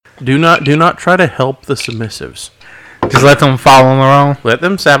Do not try to help the submissives. Just let them fall on their own. Let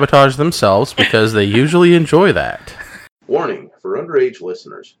them sabotage themselves because they usually enjoy that. Warning for underage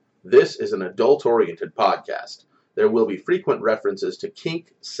listeners. This is an adult-oriented podcast. There will be frequent references to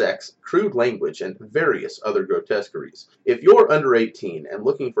kink, sex, crude language, and various other grotesqueries. If you're under 18 and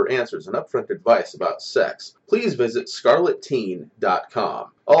looking for answers and upfront advice about sex, please visit scarletteen.com.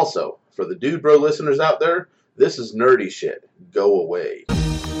 Also, for the dude bro listeners out there, this is nerdy shit. Go away.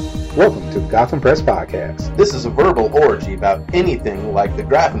 Welcome to the Gotham Press Podcast. This is a verbal orgy about anything like the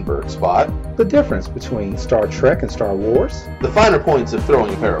Grafenberg spot, The difference between Star Trek and Star Wars. the finer points of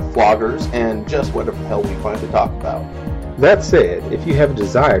throwing a pair of floggers, and just whatever the hell we find to talk about. That said, if you have a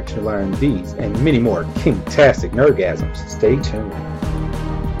desire to learn these and many more kinktastic nerdgasms, stay tuned.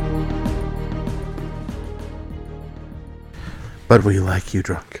 But we like you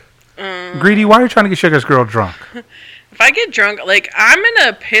drunk. Greedy, why are you trying to get Sugar's girl drunk? If I get drunk, like, I'm in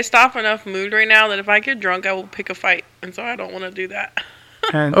a pissed off enough mood right now that if I get drunk, I will pick a fight. And so I don't want to do that.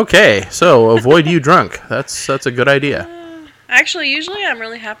 And Okay, so avoid you drunk. That's a good idea. Actually, usually I'm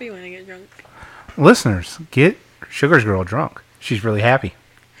really happy when I get drunk. listeners, get Sugar's girl drunk. She's really happy.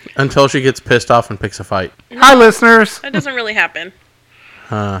 Until she gets pissed off and picks a fight. Hi, listeners. That doesn't really happen.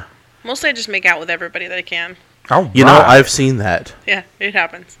 Uh, Mostly I just make out with everybody that I can. Oh, you know, I've seen that. Yeah, it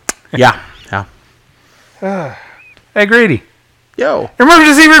happens. Yeah. Hey, Greedy. Yo.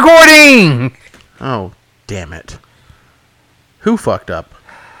 Emergency recording! Oh, damn it. Who fucked up?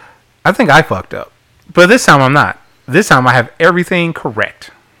 I think I fucked up. But this time I'm not. This time I have everything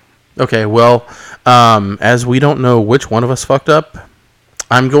correct. Okay, well, as we don't know which one of us fucked up,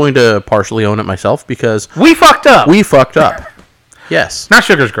 I'm going to partially own it myself because We fucked up! we fucked up. Yes. Not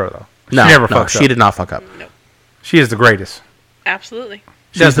Sugar's girl, though. No, she never no, fucked up. she did not fuck up. Nope. She is the greatest. Absolutely.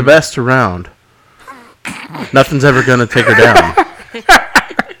 She's the best around. Nothing's ever going to take her down.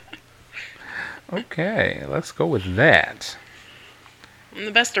 Okay, let's go with that. I'm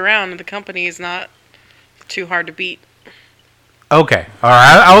the best around, and the company is not too hard to beat. Okay,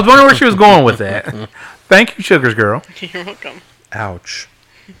 alright. I was wondering where she was going with that. Thank you, Sugar's girl. You're welcome. Ouch.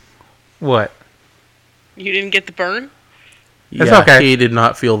 What? You didn't get the burn? It's Yeah, okay. he did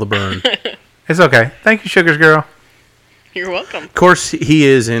not feel the burn. It's okay. Thank you, Sugar's girl. You're welcome. Of course, he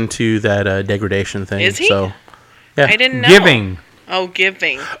is into that degradation thing. Is he? So, yeah. I didn't know. Giving. Oh,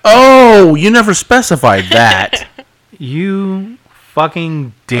 giving. Oh, you never specified that. You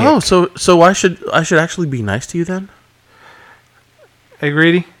fucking dick. Oh, so I should actually be nice to you then? Hey,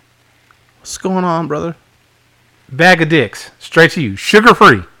 Greedy. What's going on, brother? Bag of dicks. Straight to you. Sugar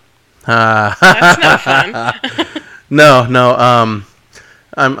free. That's not fun. No.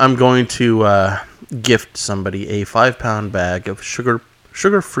 I'm going to gift somebody a 5-pound bag of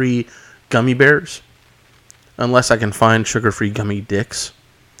sugar-free gummy bears, unless I can find sugar-free gummy dicks,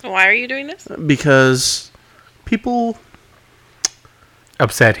 Why are you doing this? because people,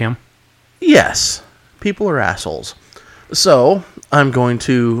 Upset him. yes, people are assholes. So I'm going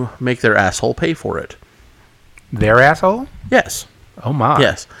to make their asshole pay for it. Their asshole? Yes, Oh, my.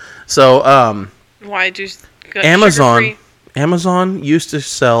 yes. So Why do Amazon used to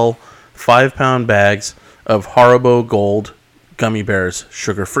sell 5-pound bags of Haribo Gold gummy bears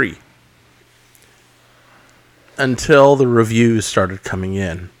sugar-free until the reviews started coming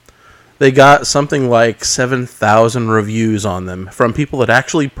in. They got something like 7,000 reviews on them from people that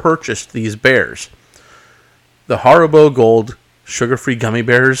actually purchased these bears. The Haribo Gold sugar-free gummy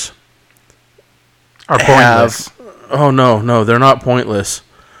bears Are pointless. Oh, no, they're not pointless.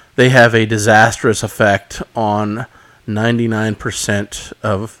 They have a disastrous effect on 99%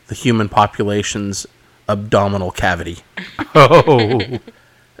 of the human population's abdominal cavity. Oh.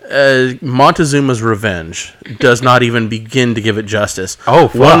 Montezuma's Revenge does not even begin to give it justice. Oh,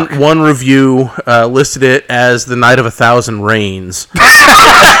 fuck. One review listed it as the Night of 1,000 Rains.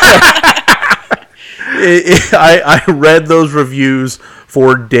 I read those reviews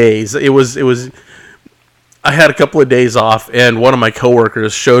for days. It was. I had a couple of days off, and one of my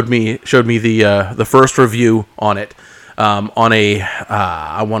coworkers showed me the first review on it on a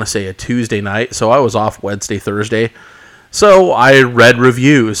I want to say a Tuesday night. So I was off Wednesday, Thursday. So I read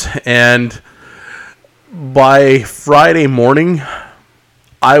reviews, and by Friday morning,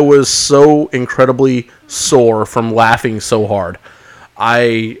 I was so incredibly sore from laughing so hard.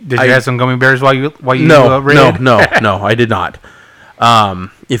 Did you have some gummy bears while you read? No, I did not.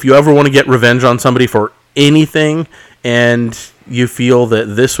 If you ever want to get revenge on somebody for anything, and you feel that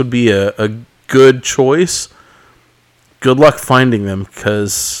this would be a good choice, good luck finding them,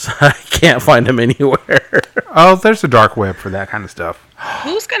 because I can't find them anywhere. Oh, there's a dark web for that kind of stuff.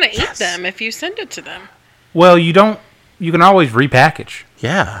 Who's gonna eat them if you send it to them? Well, you can always repackage.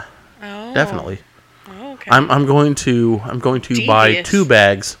 Yeah. Oh. Definitely. Oh, okay. I'm going to buy Devious. 2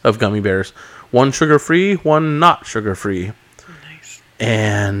 bags of gummy bears. One sugar-free, one not sugar-free. Nice.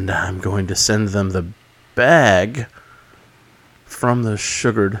 And I'm going to send them the bag from the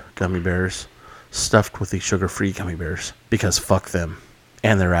sugared gummy bears stuffed with the sugar-free gummy bears. Because fuck them.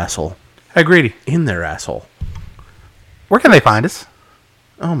 And their asshole. Hey, Greedy, In their asshole. where can they find us?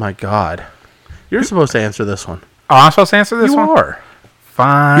 Oh my god. You're supposed to answer this one. Oh, I'm supposed to answer this You one? are.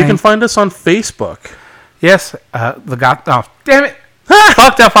 Fine. You can find us on Facebook. Yes, oh, damn it.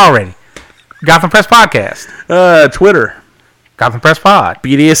 Fucked up already. Gotham Press Podcast. Twitter. Gotham Press Pod.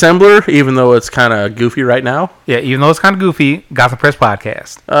 BD Assembler, even though it's kind of goofy right now. Yeah, even though it's kind of goofy, Gotham Press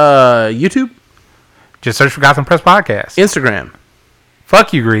Podcast. YouTube. Just search for Gotham Press Podcast. Instagram.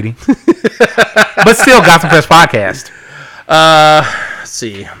 Fuck you, Greedy. But still, Gotham Press Podcast. Let's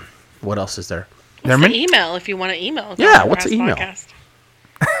see. What else is there? There What's are the many- email if you want to email? Yeah, what's the email? Podcast?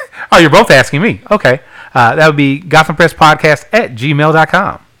 Oh, you're both asking me. Okay. That would be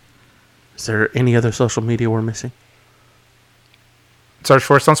GothamPressPodcast@gmail.com. Is there any other social media we're missing? Search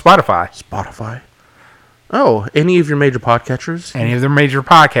for us on Spotify. Spotify. Oh, any of your major podcatchers? Any of the major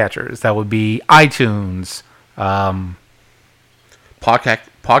podcatchers. That would be iTunes,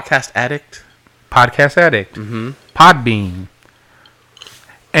 Podcast Addict. Podcast Addict, Podbean.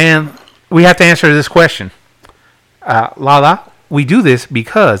 And we have to answer this question. Lala, we do this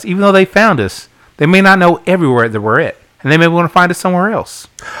because even though they found us, they may not know everywhere that we're at. And they may want to find us somewhere else.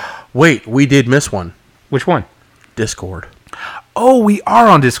 Wait, we did miss one. Which one? Discord. Oh, we are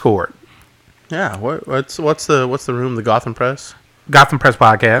on Discord. Yeah. What's the room? The Gotham Press. Gotham Press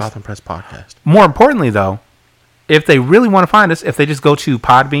Podcast. Gotham Press Podcast. More importantly, though, if they really want to find us, if they just go to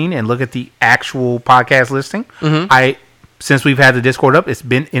Podbean and look at the actual podcast listing, since we've had the Discord up, it's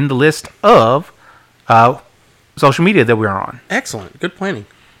been in the list of social media that we're on. Excellent. Good planning.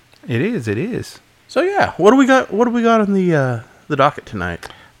 It is. It is. So yeah, what do we got? What do we got on the docket tonight?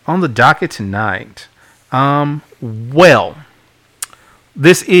 On the docket tonight, well,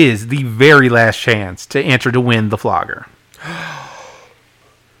 this is the very last chance to enter to win the flogger.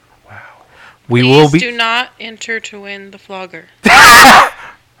 Wow. We will Please be do not enter to win the flogger.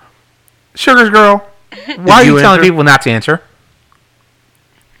 Sugars girl. Why are you you telling enter? people not to enter?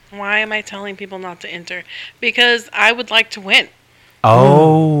 Why am I telling people not to enter? Because I would like to win.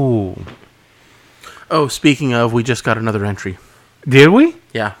 Oh, Oh, speaking of, we just got another entry. did we?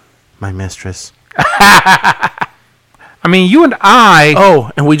 Yeah, my mistress. I mean, you and I.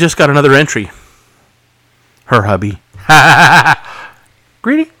 Oh, and we just got another entry. Her hubby.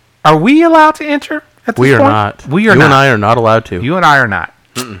 Greedy, are we allowed to enter at this We are point? not. We are You not. and I are not allowed to. You and I are not.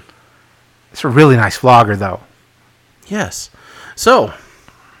 It's a really nice vlogger, though. Yes. So,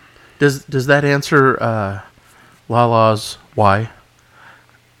 does that answer Lala's why?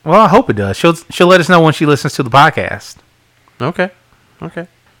 Well, I hope it does. She'll let us know when she listens to the podcast. Okay. Okay.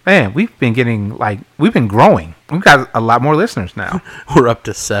 Man, we've been growing. We've got a lot more listeners now. We're up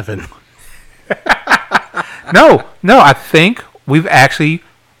to 7. No, I think we've actually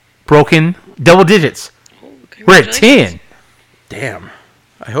broken double digits. We're at 10. Damn.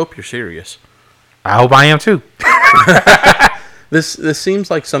 I hope you're serious. I hope I am too. This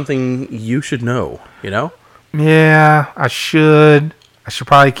seems like something you should know, you know? Yeah, I should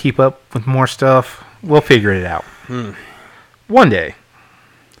probably keep up with more stuff. We'll figure it out. One day.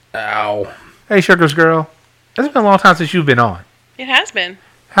 Ow. Hey, Sugars girl. It's been a long time since you've been on. It has been.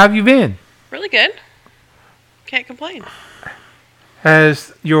 How have you been? Really good. Can't complain.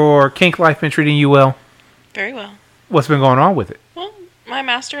 Has your kink life been treating you well? Very well. What's been going on with it? Well, my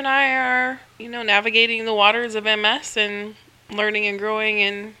master and I are, navigating the waters of MS and learning and growing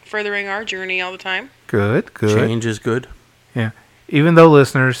and furthering our journey all the time. Good. Change is good. Yeah. Even though,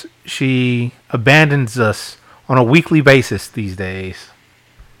 listeners, she abandons us on a weekly basis these days.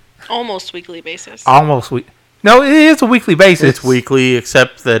 Almost weekly basis. Almost week. No, it is a weekly basis. It's weekly,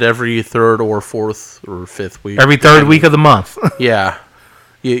 except that every third or fourth or fifth week. Every third week of the month. Yeah.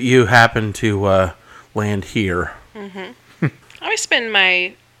 You happen to land here. I spend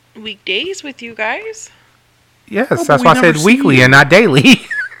my weekdays with you guys. Yes, but that's we why I never said see weekly you. and not daily.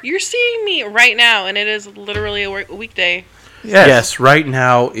 You're seeing me right now, and it is literally a weekday. Yes, right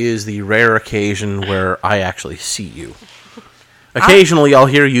now is the rare occasion where I actually see you. Occasionally, I'll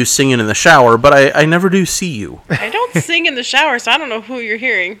hear you singing in the shower, but I never do see you. I don't sing in the shower, so I don't know who you're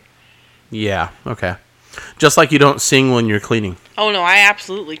hearing. Yeah, okay. Just like you don't sing when you're cleaning. Oh, no, I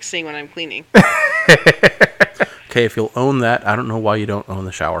absolutely sing when I'm cleaning. Okay, if you'll own that, I don't know why you don't own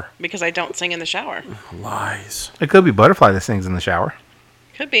the shower. Because I don't sing in the shower. Lies. It could be Butterfly that sings in the shower.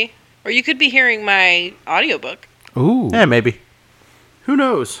 Could be. Or you could be hearing my audiobook. Ooh. Yeah, maybe. Who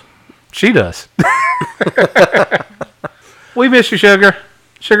knows? She does. We miss you, Sugar.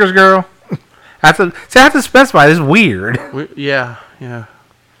 Sugar's girl. I have to specify. This is weird. Yeah.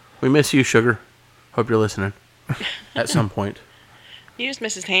 We miss you, Sugar. Hope you're listening at some point. You just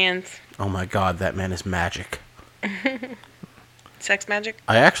miss his hands. Oh my God, that man is magic. Sex magic?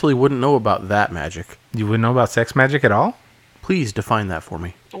 I actually wouldn't know about that magic. You wouldn't know about sex magic at all? Please define that for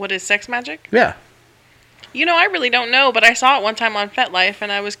me. What is sex magic? Yeah. You know, I really don't know, but I saw it one time on FetLife,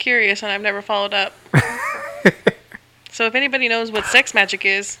 and I was curious, and I've never followed up. So if anybody knows what sex magic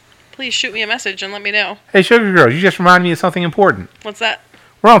is, please shoot me a message and let me know. Hey, Sugar Girl, you just reminded me of something important. What's that?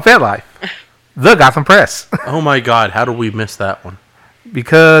 We're on FetLife. The Gotham Press. Oh my God, how did we miss that one?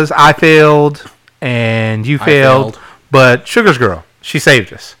 Because I failed, and you failed. But Sugar's Girl, she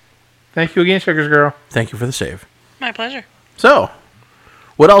saved us. Thank you again, Sugar's Girl. Thank you for the save. My pleasure. So,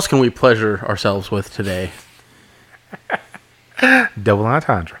 what else can we pleasure ourselves with today? Double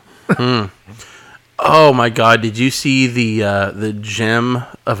entendre. Oh my God! Did you see the gem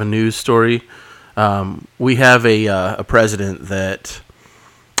of a news story? We have a president that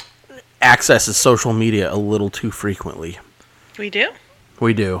accesses social media a little too frequently. We do?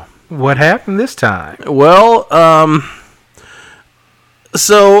 We do. What happened this time? Well,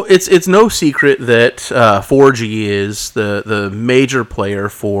 so it's no secret that 4G is the major player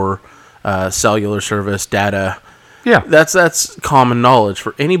for cellular service data. Yeah. That's common knowledge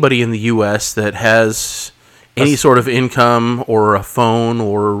for anybody in the U.S. that has any sort of income or a phone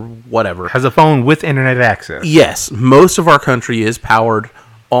or whatever. Has a phone with internet access. Yes, most of our country is powered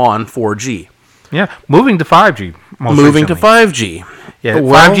on 4G. Yeah. Moving to 5G. Moving to 5G. Yeah.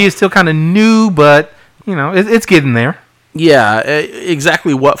 Well, 5G is still kind of new, but, you know, it's getting there. Yeah,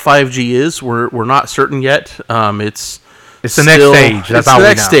 exactly what 5G is, we're not certain yet. It's the next stage. That's all we know.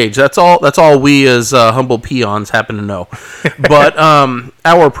 Next stage. That's all we as humble peons happen to know. But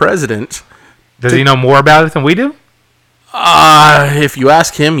our president, does he know more about it than we do? If you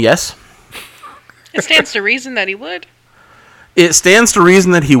ask him, yes. It stands to reason that he would. It stands to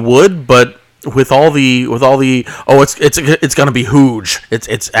reason that he would, but with all the it's gonna be huge.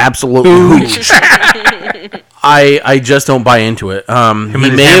 It's absolutely huge. I just don't buy into it.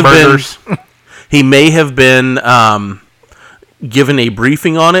 He may have been given a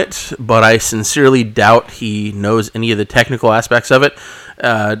briefing on it, but I sincerely doubt he knows any of the technical aspects of it.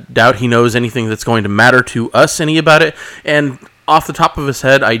 Doubt he knows anything that's going to matter to us any about it. And off the top of his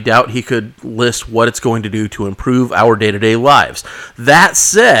head, I doubt he could list what it's going to do to improve our day-to-day lives. That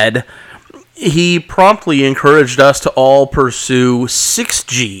said, he promptly encouraged us to all pursue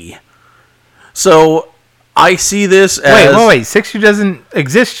 6G. So I see this as... Wait. 6G doesn't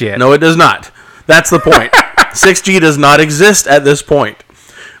exist yet. No, it does not. That's the point. 6G does not exist at this point.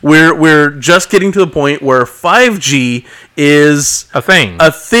 We're just getting to the point where 5G is a thing.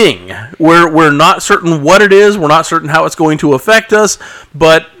 We're not certain what it is. We're not certain how it's going to affect us.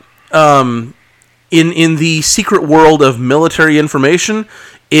 But in the secret world of military information,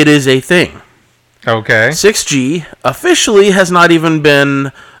 it is a thing. Okay. 6G officially has not even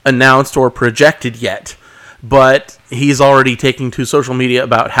been announced or projected yet. But he's already taking to social media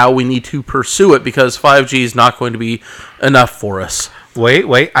about how we need to pursue it because 5G is not going to be enough for us.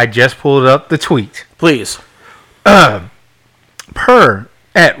 Wait. I just pulled up the tweet. Please. Per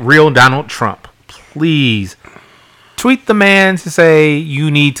at Real Donald Trump. Please tweet the man to say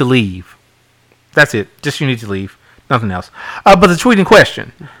you need to leave. That's it. Just you need to leave. Nothing else. But the tweet in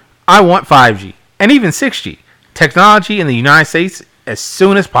question. I want 5G and even 6G technology in the United States as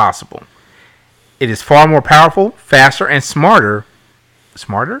soon as possible. It is far more powerful, faster, and smarter.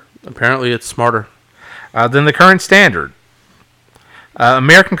 Smarter? Apparently it's smarter. Than the current standard.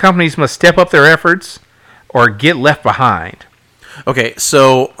 American companies must step up their efforts or get left behind. Okay,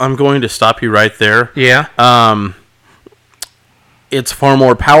 so I'm going to stop you right there. Yeah. It's far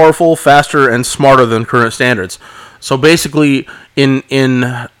more powerful, faster, and smarter than current standards. So basically, in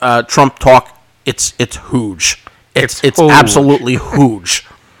Trump talk, it's huge. It's huge. Absolutely huge.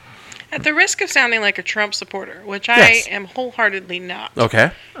 At the risk of sounding like a Trump supporter, which Yes. I am wholeheartedly not.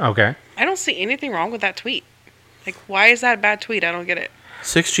 Okay. Okay. I don't see anything wrong with that tweet. Like, why is that a bad tweet? I don't get it.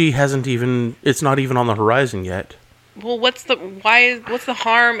 6G it's not even on the horizon yet. Well, what's the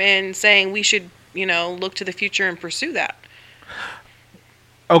harm in saying we should, look to the future and pursue that?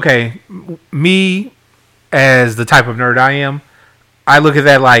 Okay. Me, as the type of nerd I am, I look at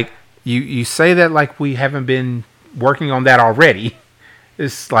that like, you say that like we haven't been working on that already.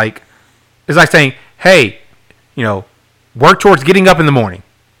 It's like saying, hey, work towards getting up in the morning.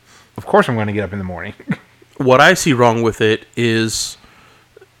 Of course I'm going to get up in the morning. What I see wrong with it is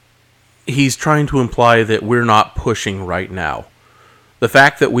he's trying to imply that we're not pushing right now. the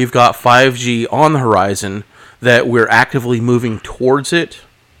fact that we've got 5G on the horizon, that we're actively moving towards it,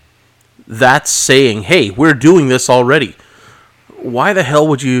 that's saying, hey, we're doing this already. Why the hell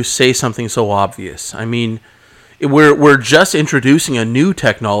would you say something so obvious? I mean, we're just introducing a new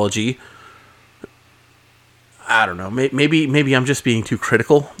technology. I don't know. Maybe I'm just being too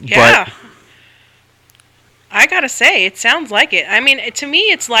critical. Yeah. But I gotta say, it sounds like it. I mean, to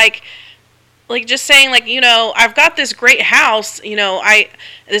me, it's like just saying, like, you know, I've got this great house, you know,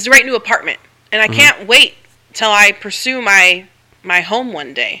 this great new apartment, and I can't wait till I pursue my home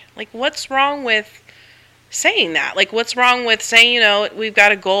one day. Like, what's wrong with saying that? Like, what's wrong with saying, you know, we've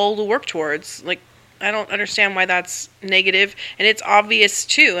got a goal to work towards? Like, I don't understand why that's negative, and it's obvious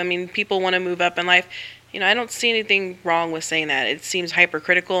too. I mean, people want to move up in life. You know, I don't see anything wrong with saying that. It seems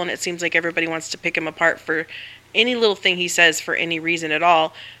hypercritical, and it seems like everybody wants to pick him apart for any little thing he says for any reason at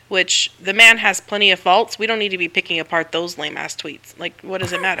all, which the man has plenty of faults. We don't need to be picking apart those lame-ass tweets. Like, what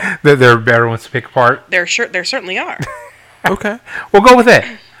does it matter? There are better ones to pick apart. There certainly are. okay. We'll go with that.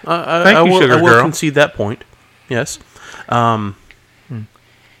 I you, Sugar will Girl. concede that point. Yes. But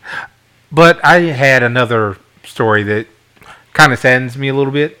I had another story that kind of saddens me a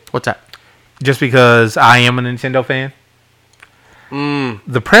little bit. What's that? Just because I am a Nintendo fan.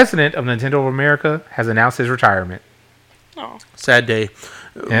 The president of Nintendo of America has announced his retirement. Oh, Sad day.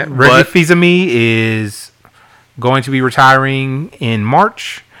 Yeah, Reggie Fils-Aimé is going to be retiring in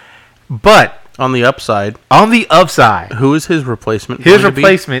March. But On the upside, on the upside, who is his replacement? his going to be?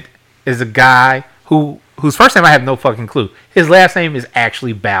 replacement is a guy whose first name I have no fucking clue. His last name is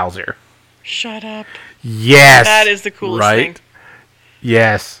actually Bowser. shut up. Yes. That is the coolest Right? thing.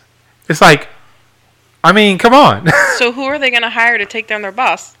 Yes. It's like, I mean, come on. So who are they going to hire to take down their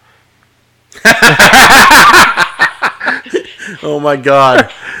boss? Oh my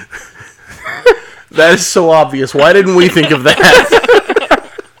god. That is so obvious. Why didn't we think of that?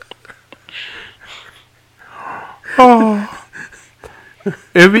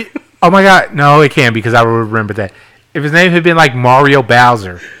 It'd be, oh my god. No, it can't because I would remember that. If his name had been like Mario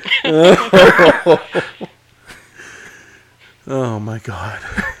Bowser. Oh my god.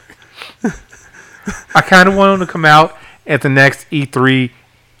 I kind of want him to come out at the next E3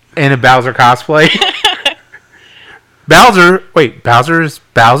 in a Bowser cosplay. Bowser is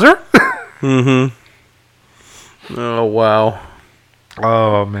Bowser? Oh wow.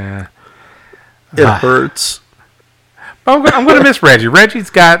 Oh, man. It hurts. I'm going to miss Reggie.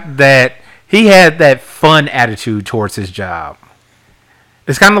 Reggie's got that, he had that fun attitude towards his job.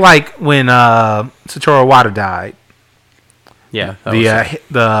 It's kind of like when Satoru Iwata died. Yeah. that was it.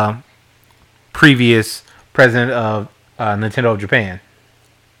 The previous president of Nintendo of Japan.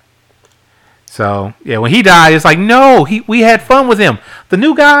 So, yeah, when he died, it's like, no, we had fun with him. The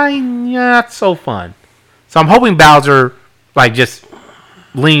new guy, not so fun. So I'm hoping Bowser, like, just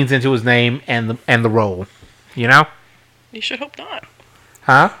leans into his name and the role. You know? You should hope not.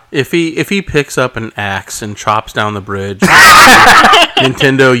 Huh? If he picks up an axe and chops down the bridge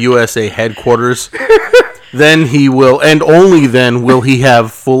Nintendo USA headquarters, then he will, and only then will he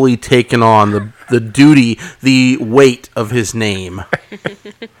have fully taken on the duty, the weight of his name.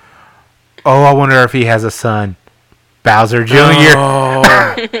 Oh, I wonder if he has a son. Bowser Jr. Oh.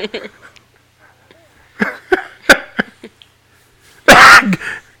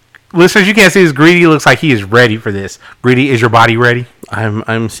 Listeners, you can't see this. Greedy looks like he is ready for this. Greedy, is your body ready?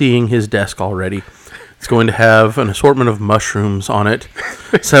 I'm seeing his desk already. It's going to have an assortment of mushrooms on it,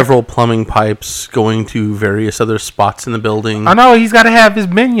 several plumbing pipes going to various other spots in the building. I know, he's got to have his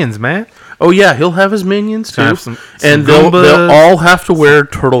minions, man. Oh yeah, he'll have his minions too, Have some and they'll Goombas. all have to wear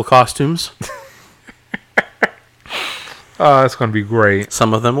turtle costumes. Oh, that's going to be great.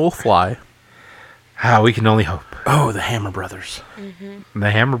 Some of them will fly. Ah, we can only hope. Oh, the Hammer Brothers.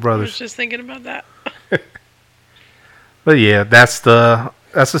 The Hammer I was Brothers. just thinking about that. But yeah, that's the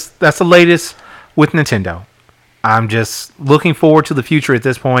latest with Nintendo. I'm just looking forward to the future at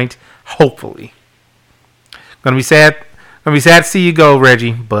this point. Hopefully, gonna be sad. Gonna be sad to see you go,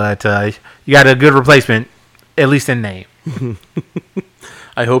 Reggie. But you got a good replacement, at least in name.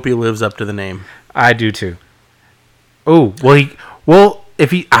 I hope he lives up to the name. I do too. Oh,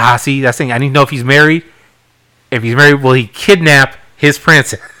 if he see, that's the thing. I need to know if he's married. If he's married, will he kidnap his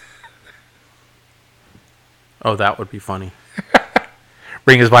princess? Oh, that would be funny.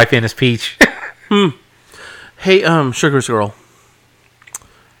 Bring his wife in as Peach. Hey, Sugar's Girl.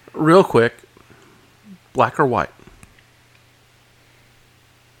 Real quick, black or white?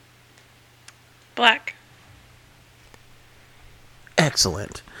 Black.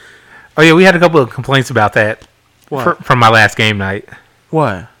 Excellent. Oh yeah, we had a couple of complaints about that What? from my last game night.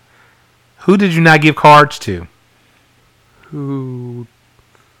 What? Who did you not give cards to? Who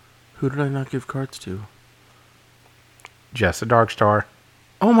did I not give cards to? Just a Dark Star.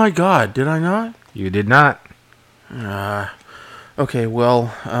 Oh my God, did I not? You did not. Okay,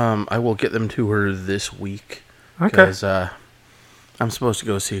 well, I will get them to her this week. Okay. Because I'm supposed to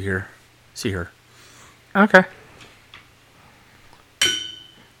go see her. Okay.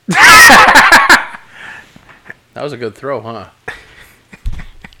 That was a good throw, huh?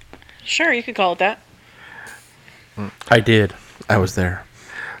 Sure, you could call it that. I did. I was there.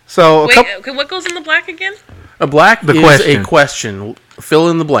 So Wait, okay, what goes in the black again? A black The is question. a question. Fill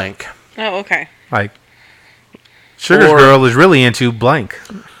in the blank. Oh, okay. like Sugar's Or- Girl is really into blank.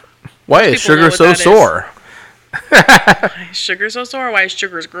 Why is People know sugar what so that is. sore? Why is sugar so sore? Why is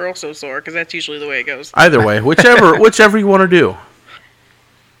Sugar's Girl so sore? Because that's usually the way it goes. Either way, whichever you want to do.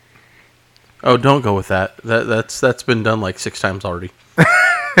 Oh, don't go with that. That's been done like 6 times already.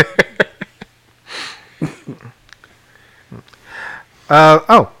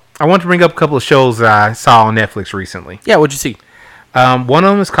 I want to bring up a couple of shows that I saw on Netflix recently. Yeah, what'd you see? One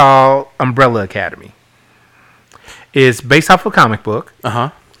of them is called Umbrella Academy. It's based off a comic book,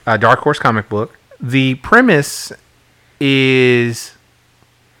 Uh-huh. a Dark Horse comic book. The premise is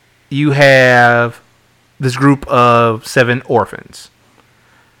you have this group of 7 orphans.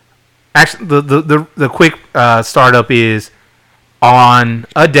 Actually, the quick startup is on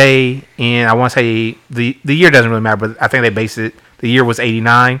a day in, I want to say, the year doesn't really matter, but I think they based it, the year was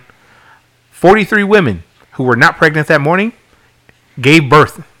 89. 43 women who were not pregnant that morning gave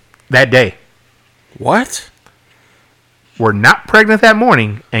birth that day. What? Were not pregnant that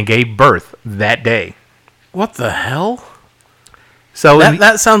morning and gave birth that day. What the hell? So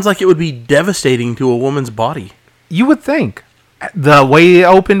That sounds like it would be devastating to a woman's body. you would think. The way it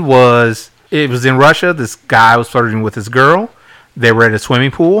opened was, it was in Russia. This guy was flirting with this girl. They were at a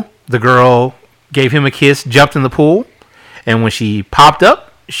swimming pool. The girl gave him a kiss, jumped in the pool, and when she popped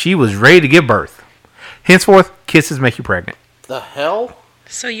up, she was ready to give birth. Henceforth, kisses make you pregnant. The hell?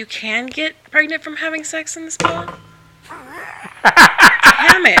 So you can get pregnant from having sex in the spa?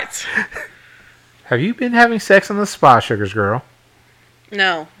 Damn it. Have you been having sex in the spa, Sugar's Girl?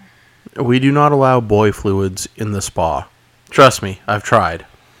 No. We do not allow boy fluids in the spa. Trust me, I've tried.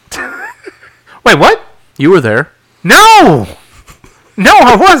 Wait, what? You were there. No! No,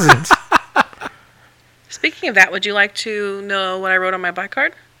 I wasn't. Speaking of that, would you like to know what I wrote on my black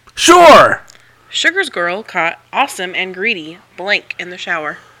card? Sure! Sugar's Girl caught awesome and greedy blank in the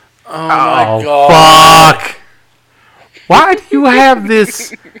shower. Oh, Fuck. Why do you have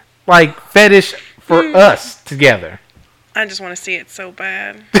this, like, fetish for us together? I just want to see it so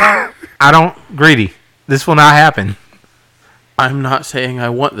bad. I don't, greedy. This will not happen. I'm not saying I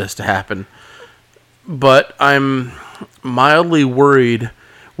want this to happen, but I'm mildly worried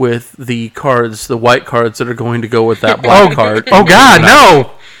with the cards, the white cards that are going to go with that black card. Oh, God,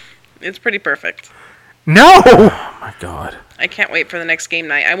 no. It's pretty perfect. No. Oh my God. I can't wait for the next game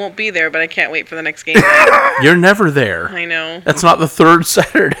night. I won't be there, but I can't wait for the next game night. You're never there. I know. That's not the third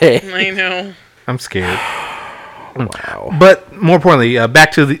Saturday. I know. I'm scared. Wow. But more importantly,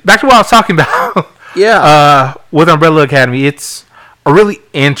 back to what I was talking about. Yeah. With Umbrella Academy, it's a really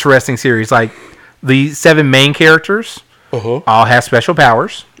interesting series. Like, the 7 main characters all have special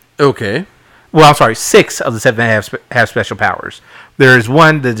powers. Okay. Well, I'm sorry, 6 of the 7 have special powers. There's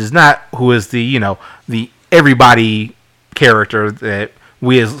one that does not, who is the everybody character that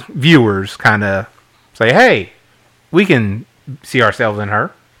we as viewers kind of say, hey, we can see ourselves in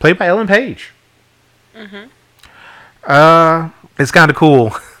her. Played by Ellen Page. It's kind of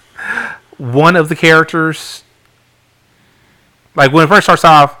cool. One of the characters, like when it first starts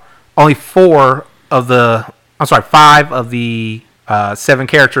off, only 5 of the 7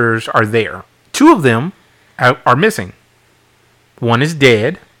 characters are there. 2 of them are missing. One is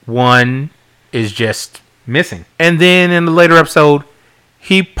dead. One is just missing. And then in the later episode,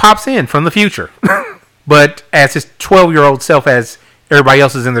 he pops in from the future. But as his 12-year-old self, as everybody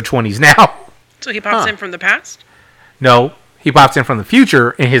else is in their 20s now. So he pops in from the past? No, he pops in from the future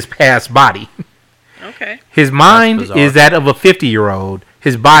in his past body. Okay. His mind bizarre. is that of a 50-year-old.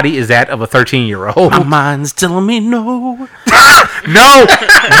 His body is that of a 13-year-old. My mind's telling me no. No.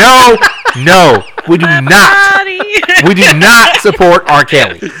 We do not. Body. We do not support R.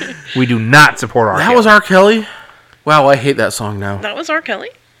 Kelly. We do not support R. That Kelly. was R. Kelly? Wow, I hate that song now. That was R. Kelly?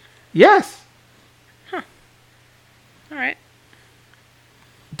 Yes. All right.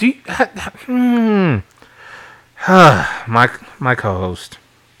 Do you... my co-host.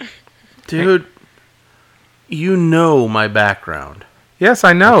 Dude, you know my background. Yes,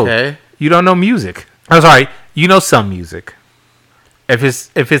 I know. Okay. You don't know music. I'm sorry. You know some music. If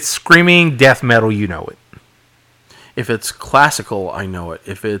it's screaming death metal, you know it. If it's classical, I know it.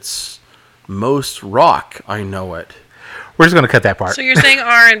 If it's most rock, I know it. We're just gonna cut that part. So you're saying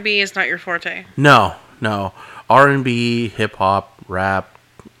R&B is not your forte? No. R&B, hip hop, rap,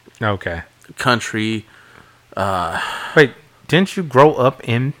 Okay. country. Wait, didn't you grow up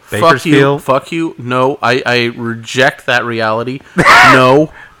in Bakersfield? Fuck you. No, I reject that reality.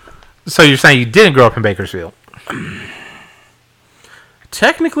 No. So you're saying you didn't grow up in Bakersfield?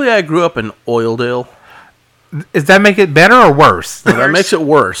 Technically, I grew up in Oildale. Does that make it better or worse? That makes it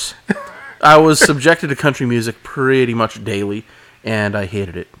worse. I was subjected to country music pretty much daily, and I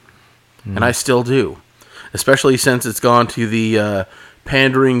hated it. And I still do. Especially since it's gone to the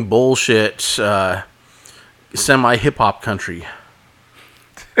pandering bullshit semi-hip-hop country.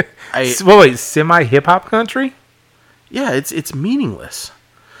 Wait, semi-hip-hop country? Yeah, it's meaningless.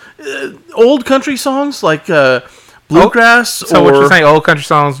 Old country songs like bluegrass. So what you're saying, old country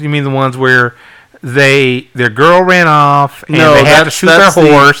songs? You mean the ones where their girl ran off and they had to shoot their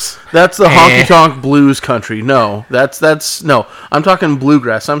horse? That's the honky tonk blues country. No, that's no. I'm talking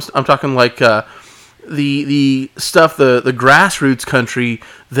bluegrass. I'm talking like the stuff, the grassroots country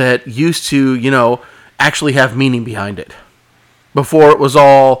that used to actually have meaning behind it. Before it was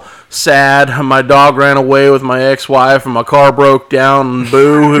all sad, my dog ran away with my ex-wife and my car broke down and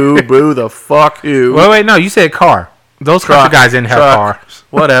boo-hoo, boo the fuck who. Wait, no, you said car. Those country guys didn't have cars.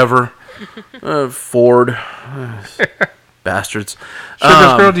 Whatever. Ford. Bastards.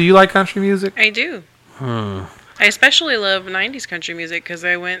 Sugar Girl, do you like country music? I do. I especially love 90s country music because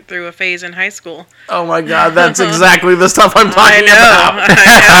I went through a phase in high school. Oh my god, that's exactly the stuff I'm talking about. I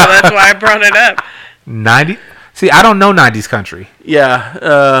know, that's why I brought it up. 90? See, I don't know 90s country.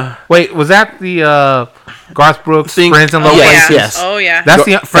 Yeah. Wait, was that the Garth Brooks, Friends in Low Yes, Places? yes. Oh, yeah. That's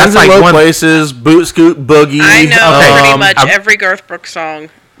Friends like in Low one. Places, Boot Scoot Boogie. I know pretty much I'm- every Garth Brooks song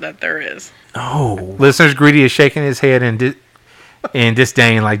that there is. Oh. Listeners, Greedy is shaking his head in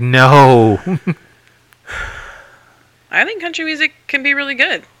disdain, like, no. I think country music can be really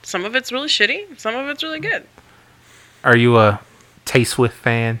good. Some of it's really shitty. Some of it's really good. Are you a Tay Swift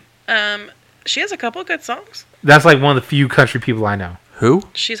fan? She has a couple good songs. That's like one of the few country people I know. Who?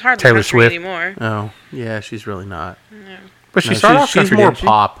 She's hardly Taylor country Swift. anymore. Oh, yeah, she's really not. But she No, started off she's country, more didn't she?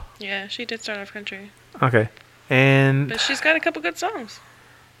 pop. Yeah, she did start off country. Okay. And But she's got a couple good songs.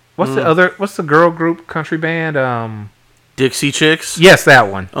 what's the girl group country band? Dixie Chicks? Yes,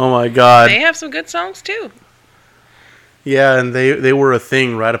 that one. Oh my god. They have some good songs, too. Yeah, and they were a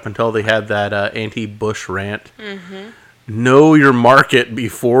thing right up until they had that anti-Bush rant. Mm-hmm. Know your market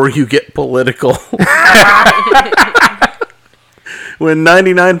before you get political. When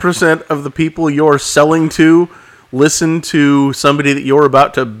 99% of the people you're selling to listen to somebody that you're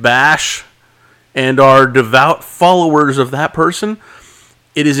about to bash and are devout followers of that person,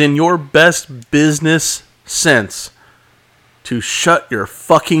 it is in your best business sense to shut your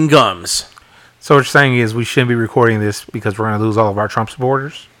fucking gums. So what you're saying is we shouldn't be recording this because we're going to lose all of our Trump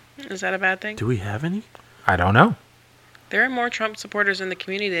supporters? Is that a bad thing? Do we have any? I don't know. There are more Trump supporters in the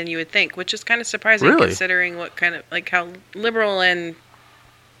community than you would think, which is kind of surprising Really? considering what kind of, like, how liberal and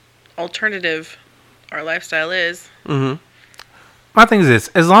alternative our lifestyle is. Mm-hmm. My thing is this.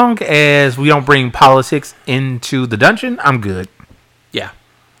 As long as we don't bring politics into the dungeon, I'm good. Yeah.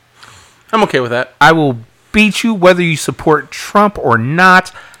 I'm okay with that. I will beat you whether you support Trump or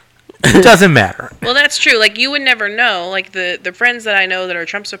not. It doesn't matter. Well, that's true. Like, you would never know. Like, the friends that I know that are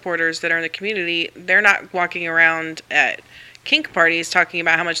Trump supporters that are in the community, they're not walking around at kink parties talking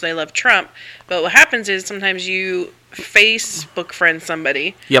about how much they love Trump. But what happens is sometimes you Facebook friend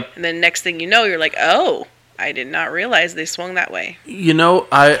somebody. Yep. And then next thing you know, you're like, oh, I did not realize they swung that way. You know,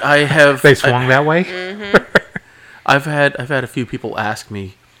 I have... They swung that way? Mm-hmm. I've had a few people ask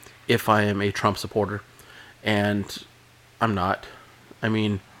me if I am a Trump supporter, and I'm not. I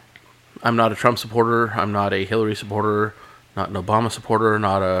mean, I'm not a Trump supporter. I'm not a Hillary supporter. Not an Obama supporter.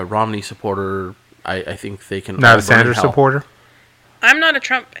 Not a Romney supporter. I think they can. Not all a burn Sanders in hell. supporter? I'm not a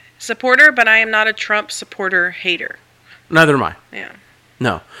Trump supporter, but I am not a Trump supporter hater. Neither am I. Yeah.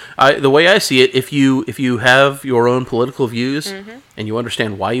 No, the way I see it, if you have your own political views and you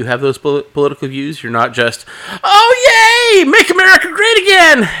understand why you have those political views, you're not just, oh yay, make America great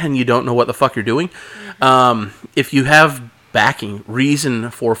again, and you don't know what the fuck you're doing. If you have backing,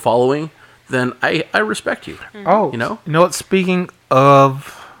 reason for following, then I respect you. Oh, You know what? Speaking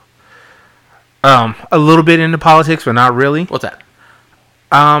of a little bit into politics, but not really. what's that?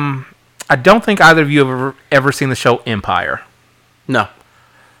 I don't think either of you have ever seen the show Empire. No,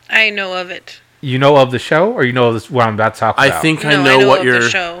 I know of it. You know of the show, or you know of this, what I'm about to talk about? I think I No, I know know what of the you're.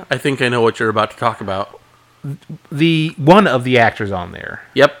 show. I think I know what you're about to talk about. the one of the actors on there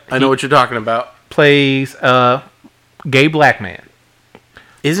Yep, I know what you're talking about. plays gay black man.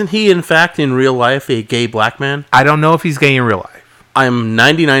 Isn't he, in fact, in real life, a gay black man? I don't know if he's gay in real life. I'm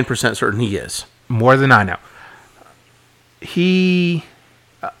 99% certain he is. More than I know. He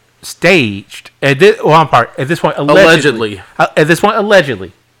staged at this point allegedly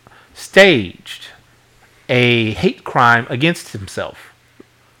staged a hate crime against himself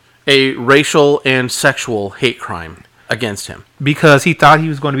A racial and sexual hate crime against him. because he thought he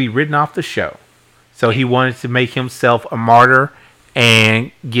was going to be written off the show. So he wanted to make himself a martyr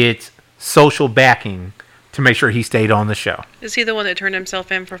and get social backing to make sure he stayed on the show. Is he the one that turned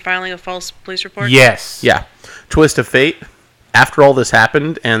himself in for filing a false police report? Yes. Yeah. Twist of fate. After all this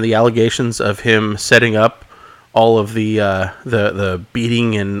happened and the allegations of him setting up all of the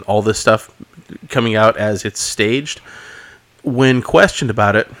beating and all this stuff coming out as it's staged, when questioned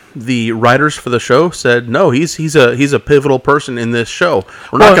about it, the writers for the show said, "No, he's a pivotal person in this show.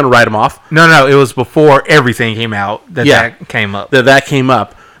 We're not going to write him off." No, it was before everything came out that came up. That came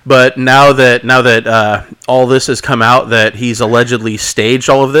up. But now that all this has come out, that he's allegedly staged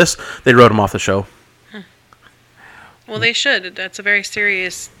all of this, they wrote him off the show. Well, they should. That's a very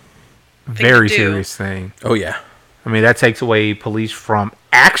serious thing Very to do. serious thing. Oh yeah. I mean, that takes away police from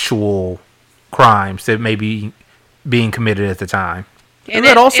actual crimes that may be being committed at the time. And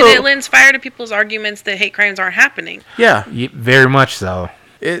that also- it lends fire to people's arguments that hate crimes aren't happening. Yeah. Very much so.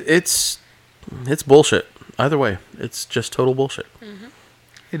 It's bullshit. Either way, it's just total bullshit.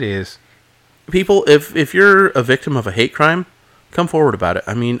 It is. People, if you're a victim of a hate crime, come forward about it.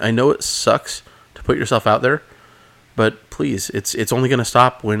 I mean, I know it sucks to put yourself out there, but please, it's only going to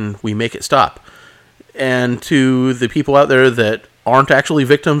stop when we make it stop. And to the people out there that aren't actually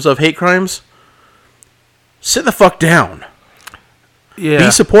victims of hate crimes, sit the fuck down. Yeah.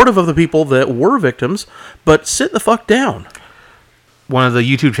 Be supportive of the people that were victims, but sit the fuck down. One of the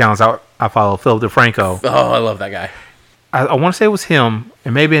YouTube channels I follow, Philip DeFranco. Oh, I love that guy. I want to say it was him.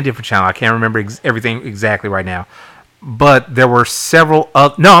 It may be a different channel. I can't remember everything exactly right now. But there were several.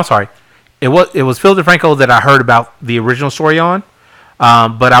 No, I'm sorry. It was Phil DeFranco that I heard about the original story on.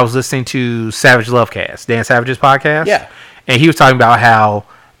 But I was listening to Savage Lovecast, Dan Savage's podcast. Yeah. And he was talking about how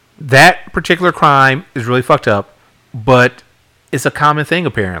that particular crime is really fucked up, but it's a common thing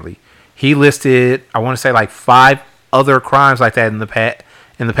apparently. He listed, I want to say, like 5 other crimes like that in the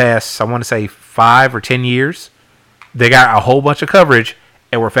past. I want to say 5 or 10 years. They got a whole bunch of coverage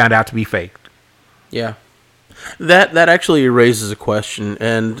and were found out to be fake. Yeah. That actually raises a question,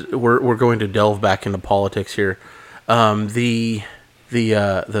 and we're going to delve back into politics here. The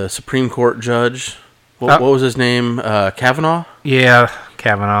Supreme Court judge, what was his name? Kavanaugh? Yeah,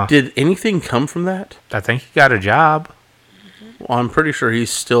 Kavanaugh. Did anything come from that? I think he got a job. Well, I'm pretty sure he's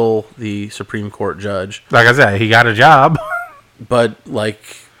still the Supreme Court judge, Like I said, he got a job. but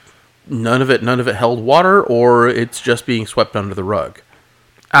like none of it held water, or it's just being swept under the rug.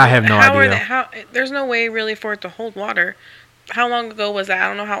 I have no idea. There's no way really for it to hold water. How long ago was that? I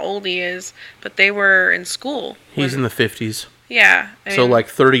don't know how old he is, but they were in school. He's in the 50s, Yeah. so like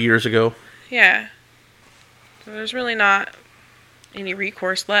 30 years ago. Yeah. So there's really not any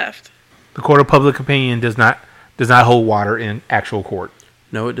recourse left. The court of public opinion does not hold water in actual court.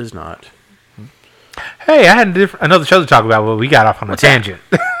 No, it does not. Hey, I had another show to talk about, but we got off on a tangent.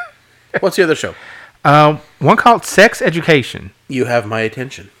 What's the other show? One called Sex Education. You have my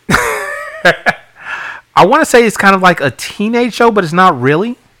attention. I want to say it's kind of like a teenage show, but it's not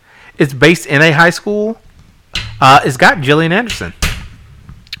really. It's based in a high school. It's got Gillian Anderson.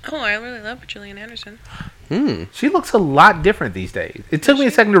 Oh, I really love Gillian Anderson. She looks a lot different these days. It took me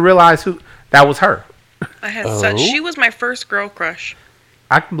a second to realize who that was her. I had she was my first girl crush.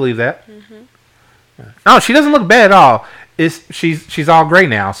 I can believe that. No, she doesn't look bad at all. She's all gray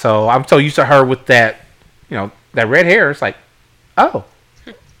now, so I'm so used to her with that, that red hair. It's like, oh.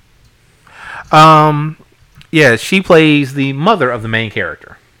 Yeah, she plays the mother of the main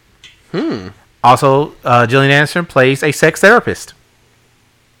character. Also, Gillian Anderson plays a sex therapist.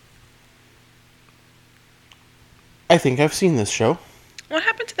 I think I've seen this show. What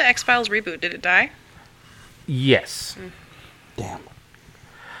happened to the X-Files reboot? Did it die? Yes. Damn.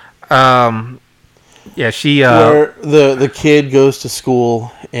 Yeah, she. Where the kid goes to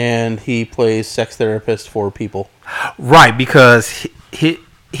school and he plays sex therapist for people. Right, because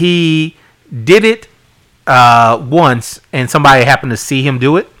he did it once, and somebody happened to see him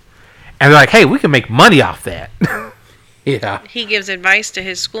do it, and they're like, "Hey, we can make money off that." Yeah. He gives advice to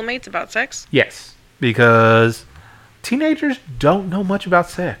his schoolmates about sex? Yes, because teenagers don't know much about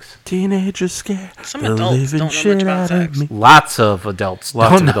sex. Teenagers scared. Some adults don't know much about sex. Lots of adults.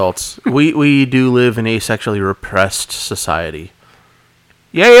 Lots don't of know. adults. We do live in a sexually repressed society.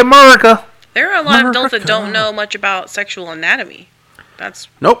 Yay, America! There are a lot of adults that don't know much about sexual anatomy. That's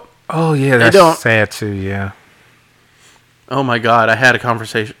Nope. Oh yeah, that's don't. sad too. Yeah. Oh my God, I had a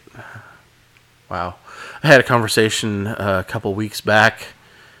conversation. Wow. I had a conversation a couple weeks back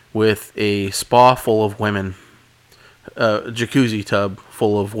with a spa full of women, a jacuzzi tub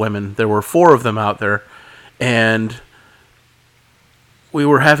full of women. There were 4 of them out there, and we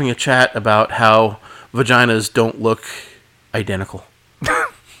were having a chat about how vaginas don't look identical.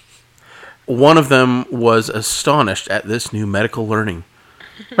 One of them was astonished at this new medical learning.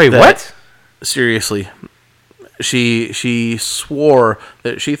 Wait, That- what? Seriously. She swore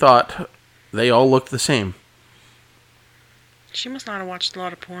that she thought they all looked the same. she must not have watched a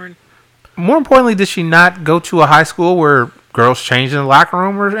lot of porn. More importantly, did she not go to a high school where girls changed in the locker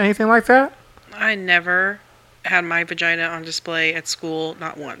room or anything like that? I never had my vagina on display at school,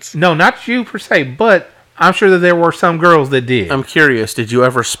 not once. No, not you per se, but I'm sure that there were some girls that did. I'm curious, did you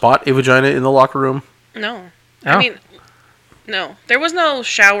ever spot a vagina in the locker room? No. Oh. I mean, no. There was no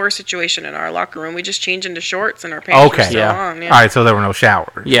shower situation in our locker room. We just changed into shorts and our pants were Okay. still Yeah. on. All right, so there were no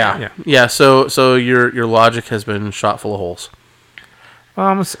showers. Yeah. So your logic has been shot full of holes.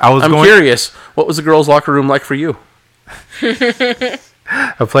 I was I'm going curious, what was the girls' locker room like for you?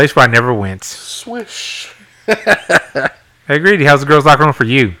 a place where I never went. Swish. Hey, Greedy, how's the girls' locker room for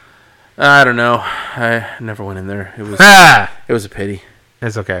you? I don't know. I never went in there. It was Ah, it was a pity.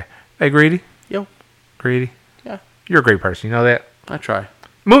 it's okay. Hey, Greedy, Yo, Greedy, yeah, you're a great person. You know that. I try.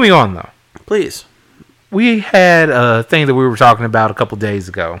 Moving on though, Please. we had a thing that we were talking about a couple days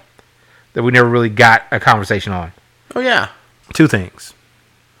ago that we never really got a conversation on. Oh yeah. 2 things.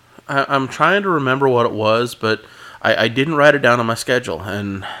 I'm trying to remember what it was, but I didn't write it down on my schedule,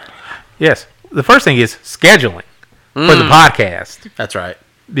 and Yes, the first thing is scheduling for the podcast that's right.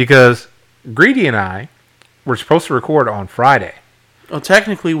 because Greedy and I were supposed to record on Friday. Well,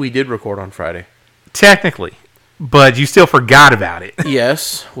 technically, we did record on Friday. Technically, but you still forgot about it.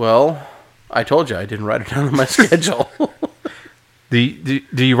 Yes. Well, I told you I didn't write it down on my schedule. Do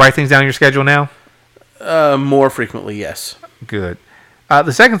you write things down on your schedule now? More frequently, yes. Good.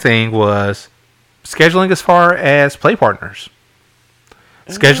 The second thing was scheduling as far as play partners.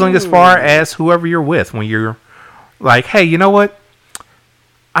 Scheduling as far as whoever you're with when you're like, hey, you know what?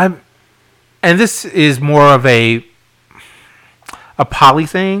 And this is more of a poly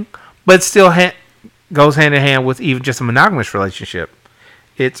thing, but it still goes hand in hand with even just a monogamous relationship.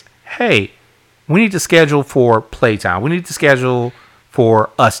 It's, hey, we need to schedule for playtime. We need to schedule for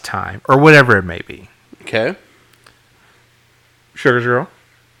us time or whatever it may be. Okay. Sugar Girl,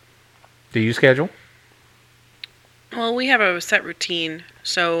 do you schedule? Well, we have a set routine.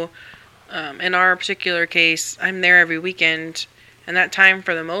 So, in our particular case, I'm there every weekend, and that time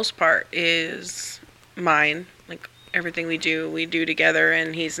for the most part is mine. Like everything we do together,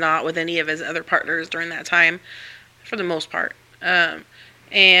 and he's not with any of his other partners during that time, for the most part.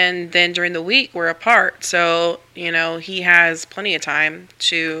 And then during the week, we're apart. So, he has plenty of time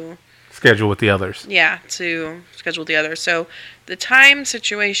to Schedule with the others. to schedule the others. So the time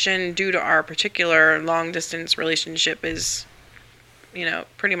situation due to our particular long distance relationship is,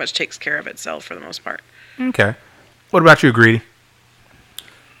 pretty much takes care of itself for the most part. Okay. What about you, Greedy?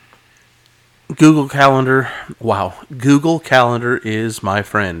 Google Calendar. Wow. Google Calendar is my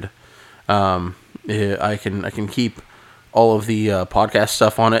friend. I can keep all of the podcast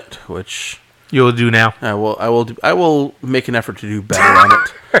stuff on it, which You'll do now. I will make an effort to do better on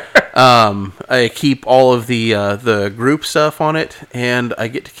it. I keep all of the group stuff on it, and I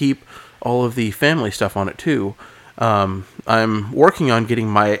get to keep all of the family stuff on it too. I'm working on getting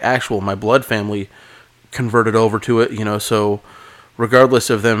my blood family converted over to it, so regardless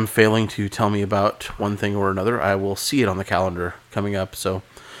of them failing to tell me about one thing or another, I will see it on the calendar coming up. So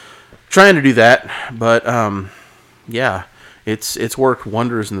trying to do that, but yeah, it's worked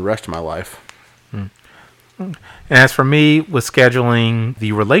wonders in the rest of my life. And as for me, with scheduling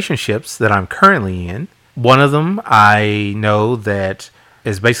the relationships that I'm currently in, one of them I know that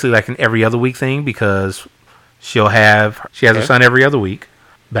is basically like an every other week thing because she has her son every other week.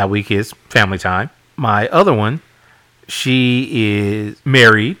 That week is family time. My other one, she is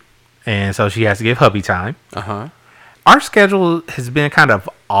married, and so she has to give hubby time. Our schedule has been kind of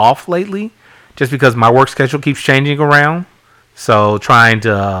off lately just because my work schedule keeps changing around. So trying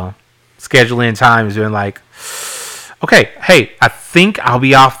to schedule in time has been like, okay, hey, I think I'll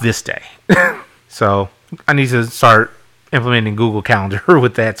be off this day. So I need to start implementing Google Calendar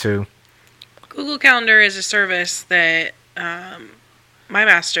with that too. Google Calendar is a service that my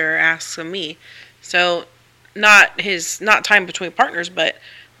master asks of me. So not time between partners, but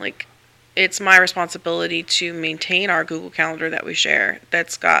like it's my responsibility to maintain our Google Calendar that we share.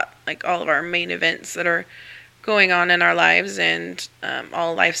 That's got like all of our main events that are going on in our lives and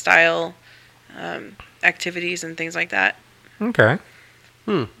all lifestyle activities and things like that. Okay.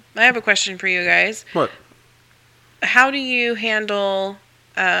 I have a question for you guys. What? How do you handle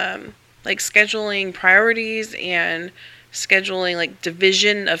like scheduling priorities and scheduling like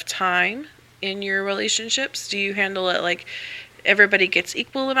division of time in your relationships? Do you handle it like everybody gets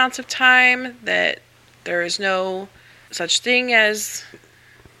equal amounts of time, that there is no such thing as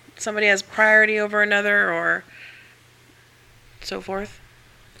somebody has priority over another, or so forth?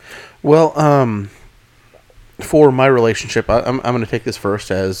 Well, for my relationship, I'm going to take this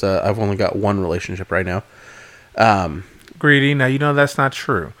first, as I've only got one relationship right now. Greedy. Now, you know that's not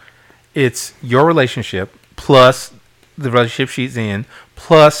true. It's your relationship plus the relationship she's in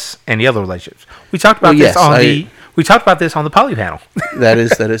plus any other relationships. We talked about we talked about this on the poly panel. That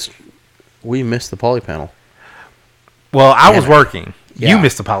is. We missed the poly panel. Well, I was working. Yeah. You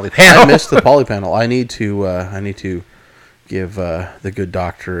missed the poly panel. I missed the poly panel. I need to give the good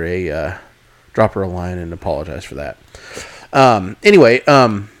doctor a drop her a line and apologize for that. Anyway,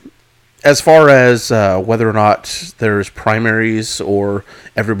 as far as whether or not there's primaries or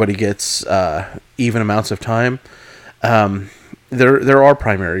everybody gets even amounts of time, there are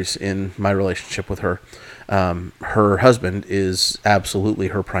primaries in my relationship with her. Her husband is absolutely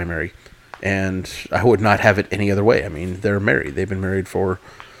her primary, and I would not have it any other way. I mean, they're married. They've been married for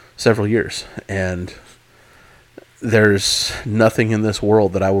several years, and there's nothing in this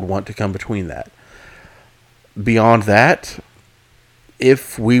world that I would want to come between that. Beyond that,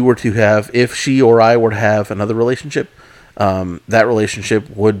 if she or I were to have another relationship, that relationship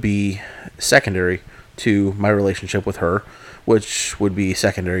would be secondary to my relationship with her, which would be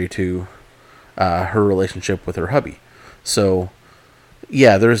secondary to her relationship with her hubby. So,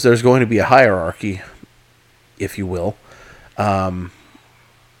 yeah, there's going to be a hierarchy, if you will. But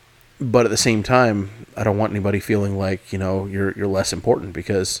at the same time, I don't want anybody feeling like, you're less important,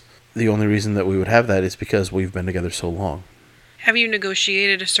 because the only reason that we would have that is because we've been together so long. Have you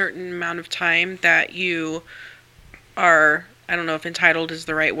negotiated a certain amount of time that you are, I don't know if entitled is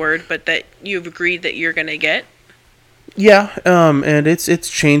the right word, but that you've agreed that you're going to get? Yeah, and it's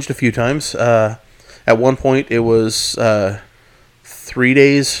changed a few times. At one point, it was 3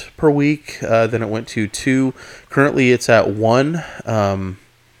 days per week. Then it went to 2. Currently, it's at 1.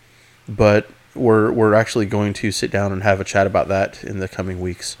 But we're actually going to sit down and have a chat about that in the coming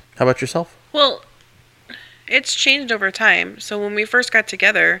weeks. How about yourself? Well, it's changed over time. So when we first got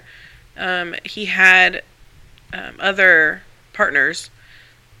together, he had other partners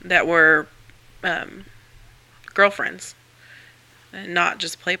that were girlfriends, and not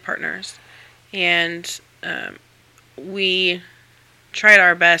just play partners. And we tried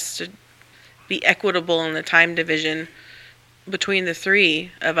our best to be equitable in the time division between the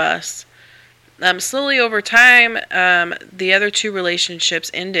three of us. Slowly over time, the other 2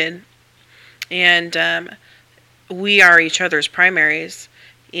 relationships ended, and we are each other's primaries.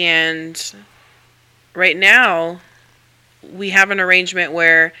 And right now, we have an arrangement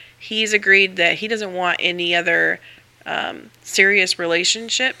where he's agreed that he doesn't want any other serious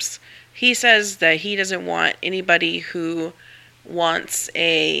relationships. He says that he doesn't want anybody who wants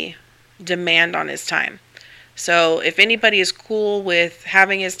a demand on his time. So if anybody is cool with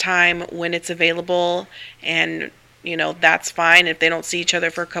having his time when it's available, and that's fine. If they don't see each other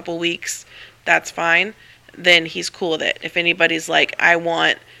for a couple weeks, that's fine. Then he's cool with it. If anybody's like, I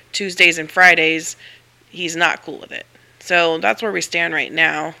want Tuesdays and Fridays, he's not cool with it. So that's where we stand right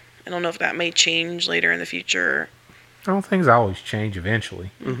now. I don't know if that may change later in the future. Well, things always change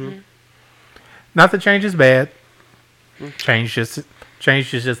eventually. Mm-hmm. Not that change is bad. Change is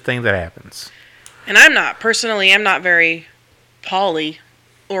just a thing that happens. And I'm not very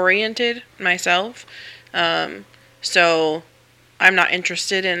poly-oriented myself. So I'm not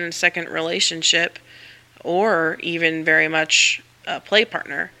interested in a second relationship or even very much a play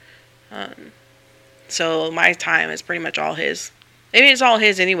partner. So my time is pretty much all his. Maybe it's all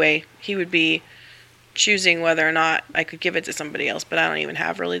his anyway. He would be choosing whether or not I could give it to somebody else, but I don't even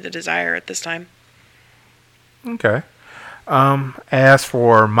have really the desire at this time. Okay. As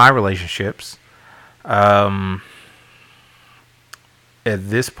for my relationships, at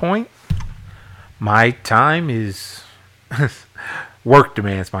this point, my time is work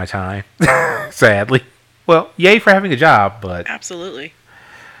demands my time, sadly. Well, yay for having a job, but absolutely,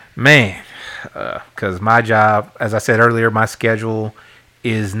 man, because my job, as I said earlier, my schedule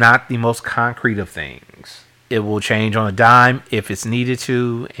is not the most concrete of things. It will change on a dime if it's needed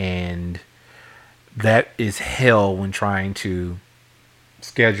to, and that is hell when trying to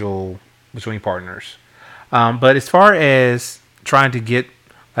schedule between partners. But as far as trying to get,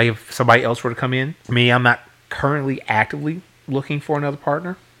 like, if somebody else were to come in, me, I'm not currently actively looking for another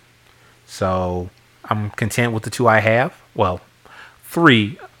partner. So I'm content with the 2 I have. Well,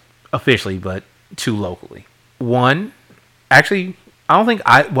 3 officially, but 2 locally. One, actually,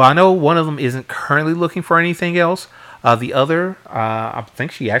 I know one of them isn't currently looking for anything else. The other, I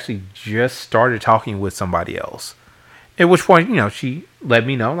think she actually just started talking with somebody else. At which point, she let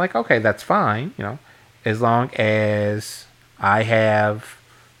me know, like, okay, that's fine, as long as I have,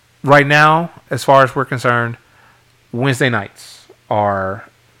 right now, as far as we're concerned, Wednesday nights are